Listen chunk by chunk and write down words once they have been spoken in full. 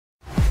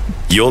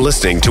You're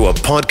listening to a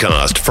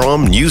podcast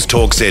from News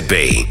Talk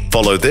ZB.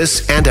 Follow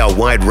this and our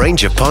wide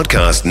range of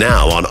podcasts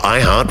now on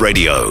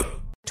iHeartRadio.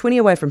 20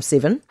 away from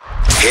 7.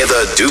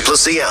 Heather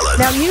Duplessis-Allen.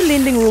 Now, new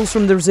lending rules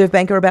from the Reserve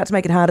Bank are about to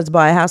make it harder to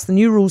buy a house. The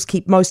new rules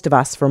keep most of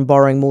us from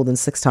borrowing more than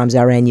 6 times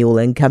our annual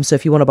income. So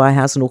if you want to buy a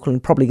house in Auckland,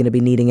 you're probably going to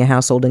be needing a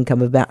household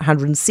income of about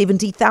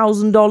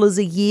 $170,000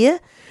 a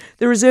year.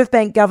 The Reserve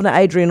Bank Governor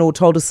Adrian Orr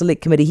told a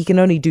select committee he can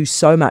only do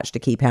so much to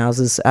keep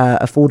houses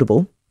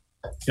affordable.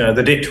 You know,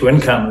 the debt to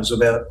income is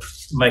about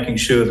making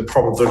sure the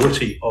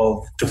probability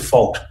of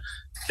default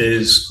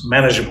is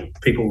manageable.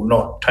 People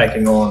not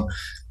taking on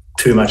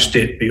too much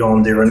debt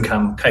beyond their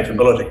income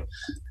capability.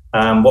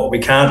 What we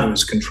can't do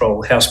is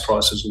control house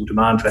prices or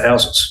demand for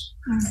houses.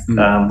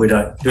 We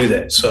don't do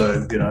that.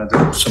 So, you know,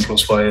 the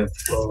simplest way of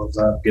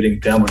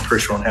getting downward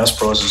pressure on house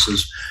prices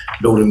is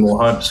building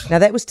more homes. Now,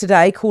 that was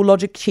today.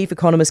 CoreLogic chief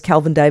economist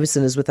Kelvin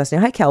Davidson is with us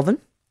now. Hey, Kelvin.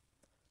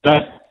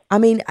 Hello. I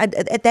mean,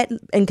 at that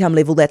income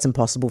level, that's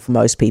impossible for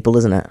most people,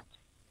 isn't it?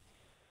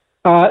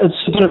 It's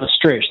a bit of a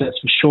stretch, that's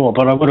for sure,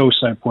 but I would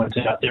also point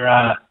out there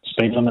are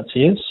speed limits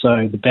here,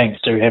 so the banks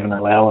do have an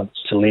allowance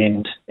to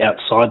lend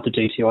outside the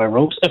DTI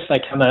rules. If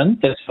they come in,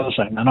 that's the other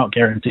thing. They're not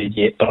guaranteed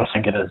yet, but I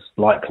think it is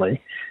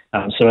likely.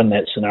 So in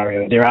that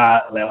scenario, there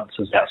are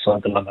allowances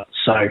outside the limits,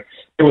 so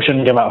people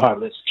shouldn't give up hope,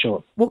 that's for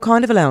sure. What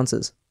kind of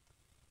allowances?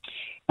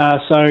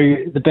 So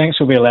the banks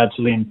will be allowed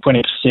to lend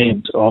 20%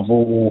 of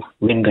all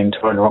lending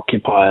to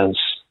owner-occupiers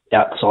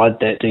outside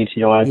that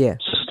DTI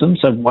system.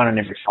 So 1 in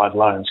every 5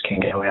 loans can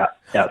go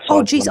outside.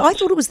 Oh, geez, I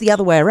thought it was the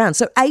other way around.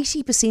 So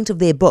 80% of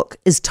their book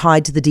is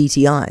tied to the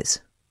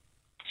DTIs.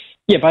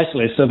 Yeah,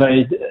 basically. So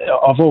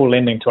of all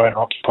lending to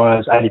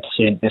owner-occupiers,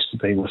 80% has to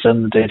be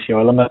within the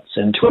DTI limits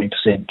and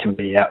 20% can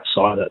be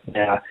outside it.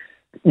 Now,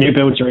 new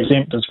builds are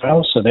exempt as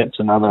well, so that's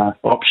another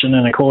option.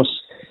 And, of course,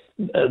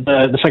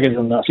 the figures,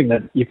 and I think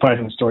that you're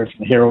quoting the story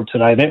from the Herald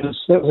today, that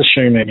was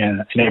assuming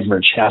an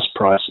average house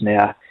price.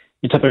 Now,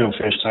 your typical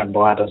first-home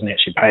buyer doesn't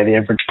actually pay the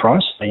average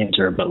price. They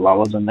enter a bit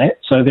lower than that.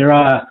 So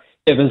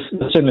there's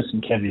certainly some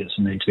caveats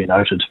that need to be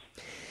noted.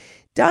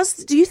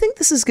 Do you think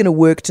this is going to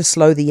work to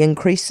slow the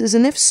increases?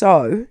 And if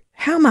so,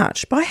 how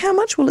much? By how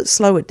much will it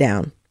slow it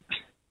down?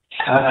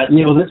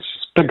 Well, that's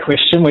a big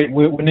question. We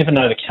never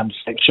know the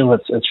counterfactual.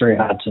 It's very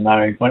hard to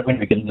know. When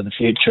we get into the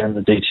future and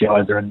the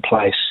DTIs are in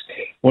place,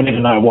 we'll never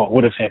know what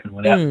would have happened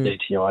without the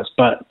DTIs.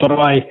 But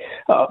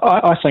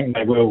I think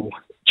they will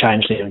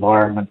change the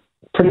environment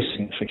pretty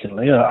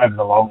significantly. Over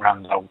the long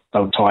run,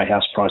 they'll tie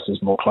house prices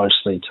more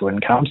closely to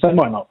incomes. They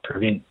might not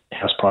prevent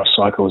house price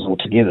cycles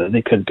altogether.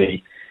 There could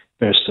be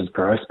bursts of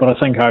growth, but I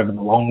think over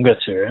the longer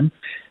term,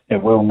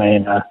 it will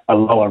mean a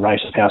lower rate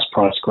of house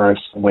price growth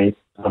than we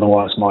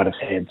otherwise might have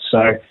had.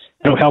 So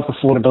it'll help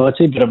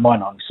affordability, but it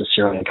might not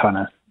necessarily kind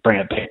of bring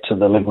it back to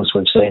the levels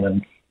we've seen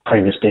in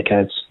previous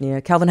decades. Yeah,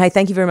 Kelvin, hey,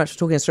 thank you very much for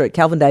talking us through it.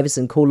 Kelvin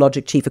Davidson,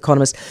 CoreLogic chief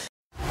economist.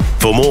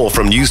 For more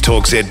from News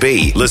Talk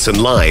ZB,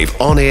 listen live,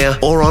 on air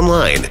or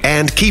online,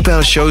 and keep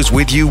our shows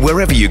with you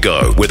wherever you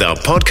go with our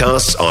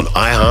podcasts on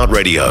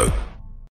iHeartRadio.